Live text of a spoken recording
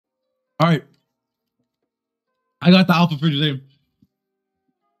All right. I got the alpha for today.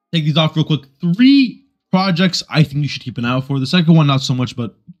 Take these off real quick. 3 projects I think you should keep an eye out for. The second one, not so much,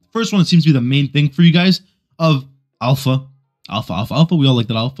 but the first one seems to be the main thing for you guys of alpha. Alpha. We all like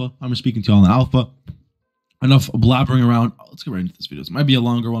that alpha. I'm speaking to you all on alpha. Enough blabbering around. Let's get right into this video. It might be a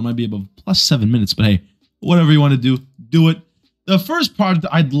longer one, might be above plus 7 minutes, but hey, whatever you want to do, do it. The first project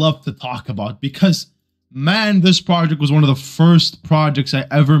I'd love to talk about, because man, this project was one of the first projects I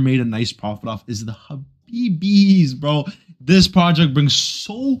ever made a nice profit off, is the Habbibiz, bro. This project brings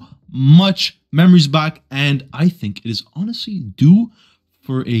so much memories back, and I think it is honestly due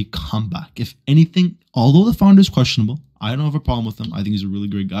for a comeback. If anything, although the founder is questionable, I don't have a problem with him. I think he's a really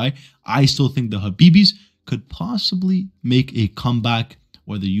great guy. I still think the Habbibiz could possibly make a comeback,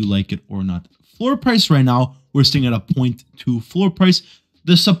 whether you like it or not. Floor price right now, we're sitting at a 0.2 floor price.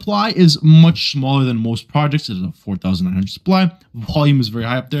 The supply is much smaller than most projects. It is a 4,900 supply. Volume is very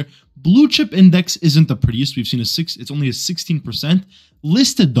high up there. Blue chip index isn't the prettiest. We've seen it's only a 16%.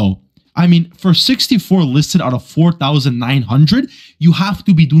 Listed though, I mean, for 64 listed out of 4,900, you have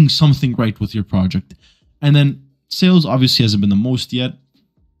to be doing something right with your project. And then sales obviously hasn't been the most yet.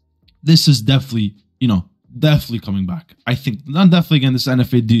 This is definitely, definitely coming back. I think, not definitely, again, this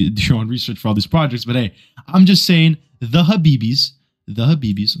NFA do your own research for all these projects, but hey, I'm just saying the Habbibiz,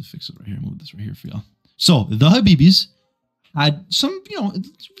 let's fix it right here, move this right here for y'all. So the Habbibiz had some,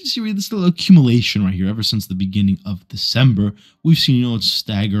 see this little accumulation right here ever since the beginning of December. We've seen, it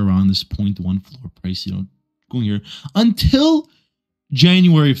stagger around this 0.1 floor price, going here until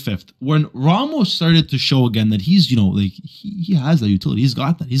January 5th, when Ramos started to show again that he's, he has that utility. He's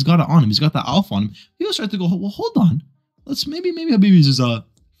got that. He's got it on him. He's got that alpha on him. People started to go, well, hold on. Let's maybe Habbibiz is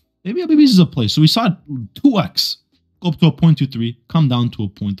a play. So we saw 2x go up to a 0.23, come down to a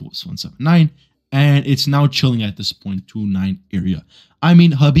 0.179, and it's now chilling at this 0.29 area. I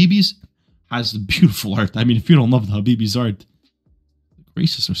mean, Habbibiz has beautiful art. I mean, if you don't love the Habbibiz art,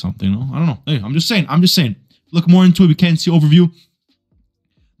 racist or something, I don't know. Hey, I'm just saying. Look more into it. We can't see overview.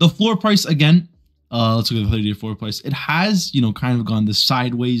 The floor price, again, let's look at the 30-day floor price. It has, kind of gone this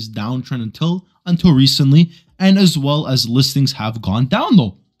sideways downtrend until recently, and as well as listings have gone down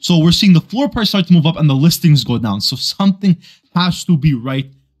though. So we're seeing the floor price start to move up and the listings go down. So something has to be right.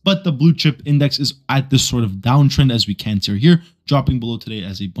 But the blue chip index is at this sort of downtrend, as we can see here, dropping below today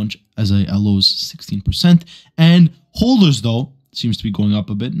as a LO's 16%. And holders though seems to be going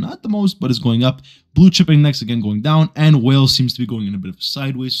up a bit, not the most, but is going up. Blue chip index again going down, and whales seems to be going in a bit of a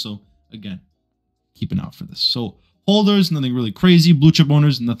sideways. So again, keep an eye out for this. So holders, nothing really crazy. Blue chip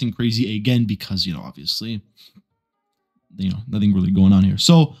owners, nothing crazy again, because obviously, nothing really going on here.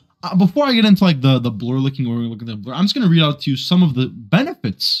 So before I get into like the blur looking, or we're looking at the blur, I'm just gonna read out to you some of the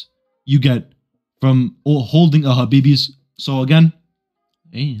benefits you get from holding a Habbibiz. So again,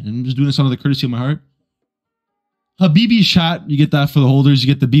 hey, I'm just doing this out of the courtesy of my heart. Habbibiz chat, you get that for the holders.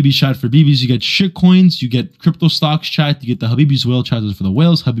 You get the BB chat for BBs. You get shit coins. You get crypto stocks chat. You get the Habbibiz whale chat for the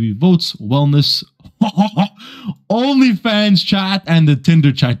whales. Habbibiz votes, wellness, OnlyFans chat, and the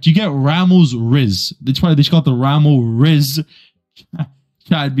Tinder chat. You get Ramos Riz. That's why they call it the Ramo Riz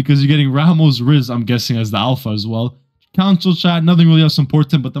chat, because you're getting Ramos Riz, I'm guessing, as the alpha as well. Council chat, nothing really else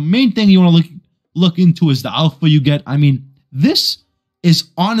important, but the main thing you want to look into is the alpha you get. I mean, this is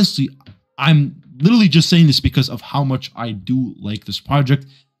honestly, I'm literally just saying this because of how much I do like this project.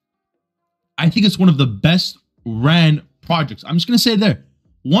 I think it's one of the best ran projects. I'm just going to say there,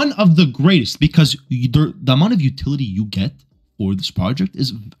 one of the greatest, because the amount of utility you get for this project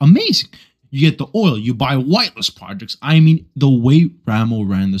is amazing. You get the oil, you buy whitelist projects. I mean, the way Ramo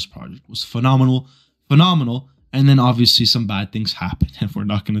ran this project was phenomenal. And then obviously some bad things happened, and we're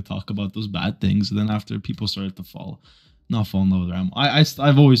not going to talk about those bad things. And then after, people started to not fall in love with Ramo.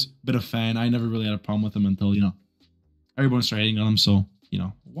 I've always been a fan. I never really had a problem with him until, everyone started hating on him. So,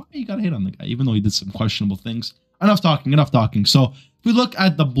 why you gotta hate on the guy, even though he did some questionable things? Enough talking. So if we look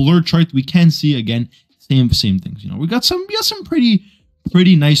at the blur chart, we can see again, same things. We got some pretty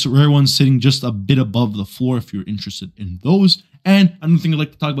nice rare ones sitting just a bit above the floor if you're interested in those. And another thing I'd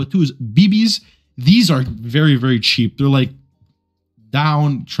like to talk about too is BBs. These are very, very cheap. They're like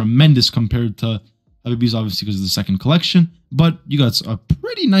down tremendous compared to Habbibiz, obviously, because of the second collection, but you got a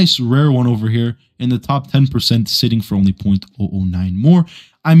pretty nice rare one over here in the top 10%, sitting for only 0.009 more.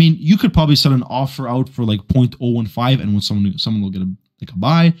 I mean, you could probably set an offer out for like 0.015, and when someone will get a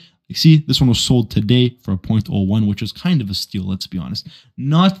buy. Like, see, this one was sold today for a 0.01, which is kind of a steal. Let's be honest.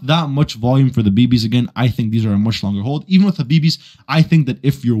 Not that much volume for the BBs. Again, I think these are a much longer hold. Even with the BBs, I think that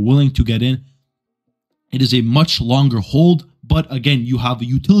if you're willing to get in, it is a much longer hold. But again, you have a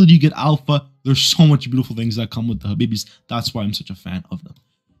utility, you get alpha. There's so much beautiful things that come with the Habbibiz. That's why I'm such a fan of them.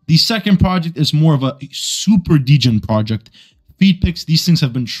 The second project is more of a super degen project. Feetpix, these things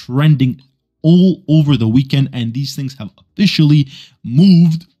have been trending all over the weekend, and these things have officially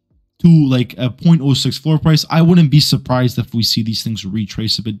moved to like a 0.06 floor price. I wouldn't be surprised if we see these things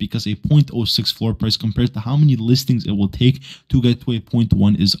retrace a bit, because a 0.06 floor price compared to how many listings it will take to get to a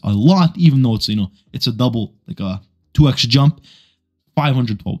 0.1 is a lot, even though it's, you know, it's a double, like a 2x jump.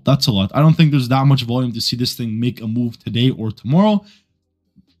 512, that's a lot. I don't think there's that much volume to see this thing make a move today or tomorrow.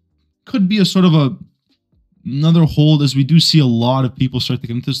 Could be a sort of another hold, as we do see a lot of people start to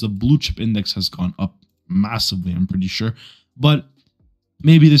get into this. The blue chip index has gone up massively, I'm pretty sure, but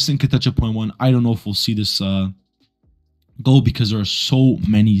maybe this thing could touch a 0.1. I don't know if we'll see this go, because there are so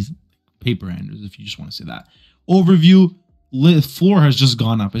many paper handlers, if you just want to say that. Overview, floor has just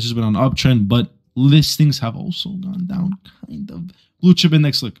gone up. It's just been on an uptrend, but listings have also gone down, kind of. Blue chip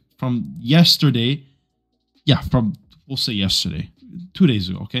index, look, from yesterday, we'll say yesterday, 2 days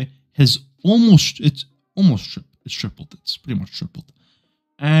ago, okay, has it's tripled. It's pretty much tripled.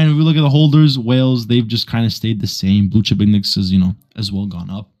 And if we look at the holders, whales, they've just kind of stayed the same. Blue chip index has, you know, as well gone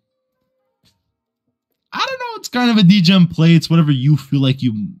up. I don't know. It's kind of a degen play. It's whatever you feel like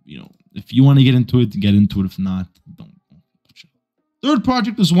you know, if you want to get into it, get into it. If not, don't. Third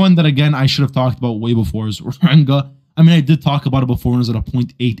project is one that, again, I should have talked about way before, is Renga. I mean, I did talk about it before when it was at a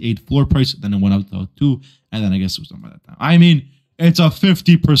 0.88 floor price. Then it went up to 2, and then I guess it was done by that time. I mean, it's a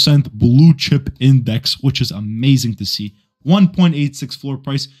 50% blue chip index, which is amazing to see. 1.86 floor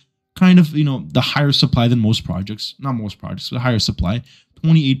price, kind of, you know, the higher supply than most projects. Not most projects, but higher supply.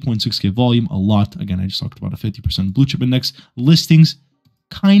 28.6K volume, a lot. Again, I just talked about a 50% blue chip index. Listings,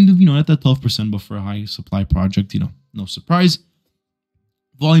 kind of, you know, at that 12%, but for a high supply project, you know, no surprise.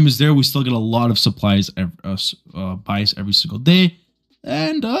 Volume is there. We still get a lot of supplies, buys every single day.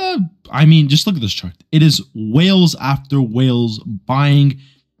 And, I mean, just look at this chart. It is whales after whales buying.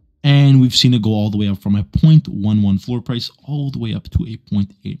 And we've seen it go all the way up from a 0.11 floor price all the way up to a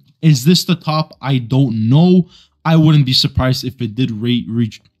 0.8. Is this the top? I don't know. I wouldn't be surprised if it did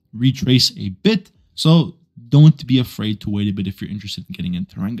retrace a bit. So don't be afraid to wait a bit if you're interested in getting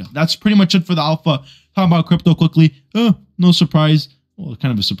into Renga. That's pretty much it for the alpha. Talk about crypto quickly. No surprise. Well,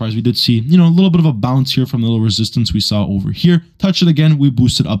 kind of a surprise. We did see, you know, a little bit of a bounce here from the little resistance we saw over here. Touch it again. We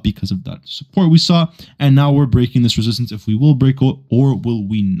boosted up because of that support we saw. And now we're breaking this resistance. If we will break it, or will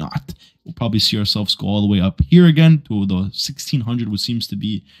we not? We'll probably see ourselves go all the way up here again to the 1600, which seems to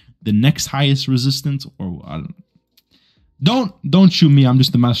be the next highest resistance. Or I don't shoot me. I'm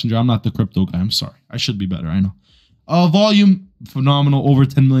just the messenger. I'm not the crypto guy. I'm sorry. I should be better. I know. Volume, phenomenal, over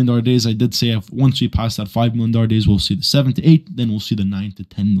 $10 million days. I did say if once we pass that $5 million days, we'll see the 7 to 8, then we'll see the 9 to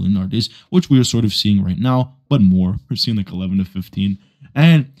 $10 million days, which we are sort of seeing right now, but more. We're seeing like 11 to 15.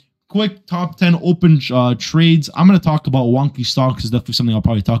 And quick top 10 open trades. I'm going to talk about wonky stocks. Is definitely something I'll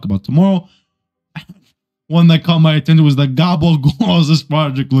probably talk about tomorrow. One that caught my attention was the Gabagols. This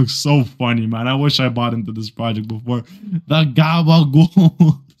project looks so funny, man. I wish I bought into this project before. The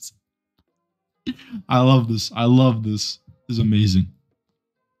Gabagols. I love this. I love this. This is amazing.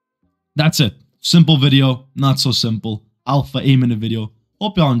 That's it. Simple video. Not so simple. Alpha 8-minute video.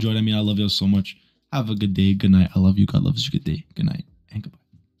 Hope y'all enjoyed. I mean, I love y'all so much. Have a good day. Good night. I love you. God loves you. Good day. Good night.